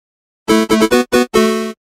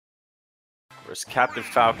Where's Captain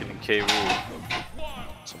Falcon and K. Rool?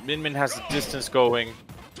 So Min has the distance going.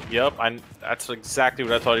 Yep, that's exactly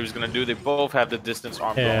what I thought he was gonna do. They both have the distance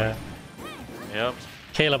arm going. Yep.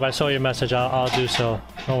 Caleb, I saw your message. I'll do so.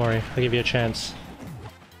 Don't worry. I'll give you a chance.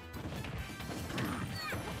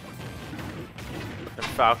 And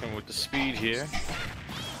Falcon with the speed here.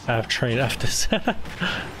 I've trained after this.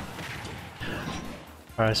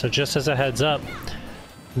 Alright, so just as a heads up,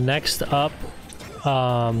 next up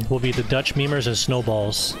will be the Dutch memers and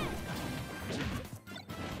snowballs.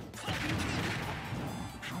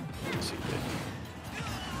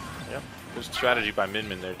 Yep, good strategy by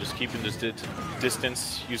Min there, just keeping this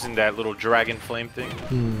distance, using that little dragon flame thing.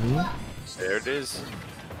 There it is.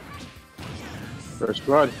 First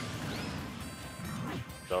blood.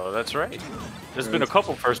 Oh, that's right. There's been a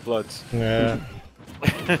couple first bloods. Yeah.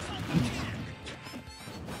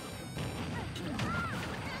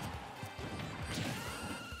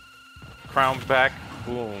 Crown back.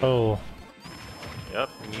 Boom. Oh. Yep,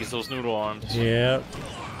 he needs those noodle arms. Yep.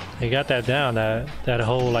 He got that down, that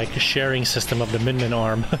whole like sharing system of the Min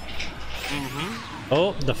arm.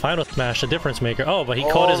 Oh, the final smash, the difference maker. Oh, but he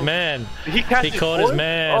caught his man. He caught his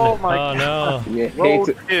man. Oh my God. No.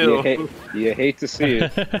 You hate to see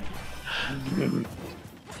it.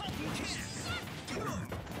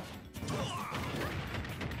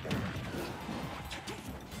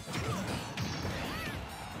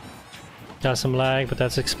 Got some lag, but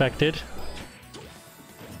that's expected.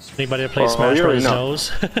 Anybody that plays Smash Bros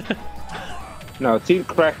knows. No, Team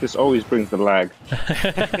Cractus always brings the lag.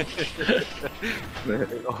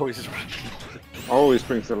 Always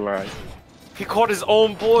brings the lag. He caught his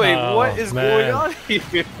own boy. Oh, what is going on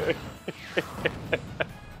here?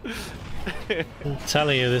 I'm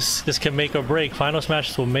telling you, this can make or break. Final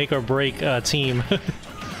Smashes will make or break a team.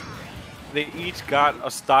 They each got a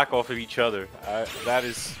stock off of each other. That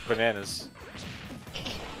is bananas.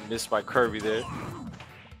 Missed by Kirby there.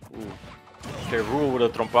 Ooh. Okay, Rool with a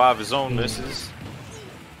trompa of his own misses.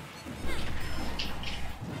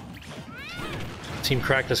 Team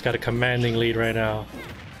Cractus got a commanding lead right now.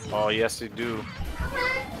 Oh, yes, they do.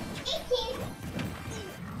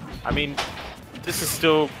 I mean, this is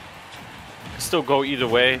still go either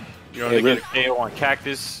way. You're gonna get a KO on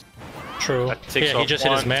Cactus. True. Yeah, he just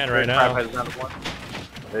hit his man right now.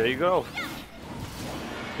 There you go.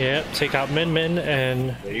 Yeah, take out Min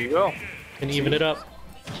and there you go. And even it up.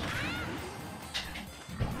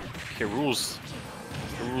 Okay, Rool's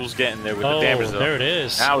getting there with the damage though. There it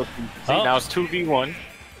is. Now it's 2v1.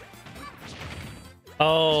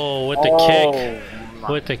 Oh, with the kick.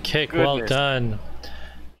 With the kick, well done.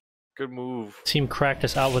 Good move. Team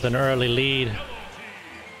Cractus out with an early lead.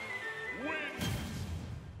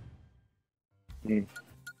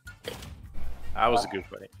 That was a good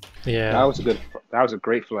fight. Yeah. That was a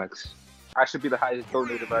great flex. I should be the highest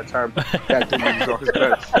donated by the time that dude uses all his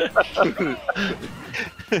bets.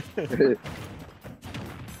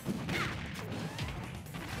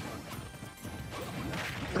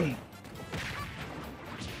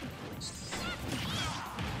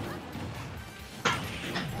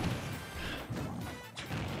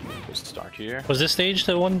 We'll start here. Was this stage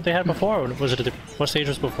the one they had before, or was it what stage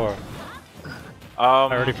was before? I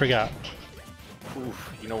already forgot.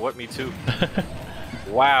 Oof, you know what? Me too.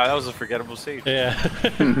 Wow, that was a forgettable stage. Yeah.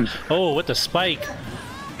 Oh, with the spike.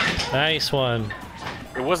 Nice one.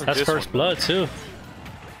 It wasn't. That's first blood too.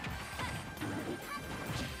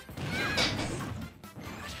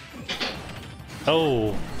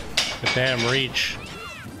 Oh, the damn reach.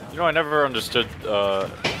 You know, I never understood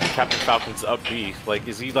Captain Falcon's up B. Like,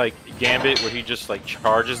 is he like Gambit, where he just like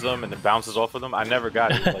charges them and then bounces off of them? I never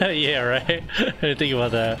got it. Like, yeah, right. I didn't think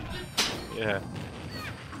about that. Yeah.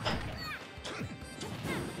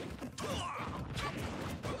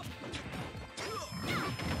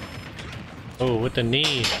 Oh, with the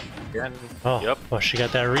knee. Again. Oh, yep. Well, she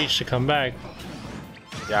got that reach to come back.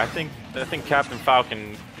 Yeah, I think Captain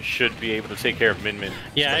Falcon should be able to take care of Min.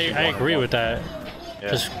 Yeah, I agree with that. Yeah.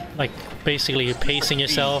 Just like basically pacing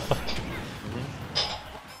yourself.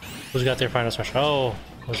 Who's got their final smash? Oh,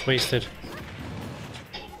 was wasted.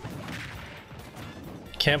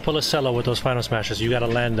 Can't pull a cello with those final smashes. You gotta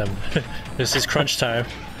land them. This is crunch time.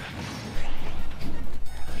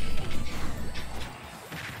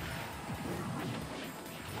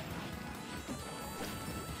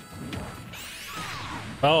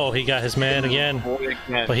 Oh, he got his man again.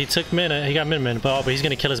 But he took Min. He got Min. But he's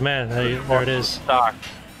gonna kill his man. There it is. Stock.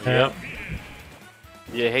 Yep.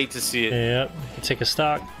 You hate to see it. Yep. You take a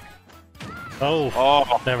stock.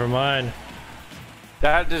 Oh. Never mind.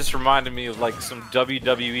 That just reminded me of like some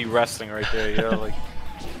WWE wrestling right there. You know, like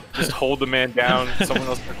Just hold the man down. Someone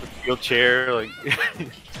else has the wheelchair. Like.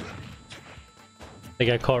 They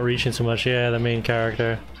got caught reaching too much. Yeah, the main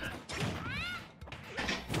character.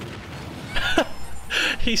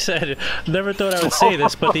 He said, "Never thought I would say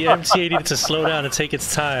this, but the MTA needed to slow down and take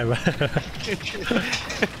its time."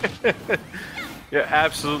 You're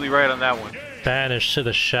absolutely right on that one. Banished to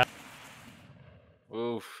the shop.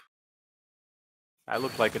 Oof. I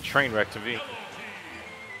look like a train wreck to me.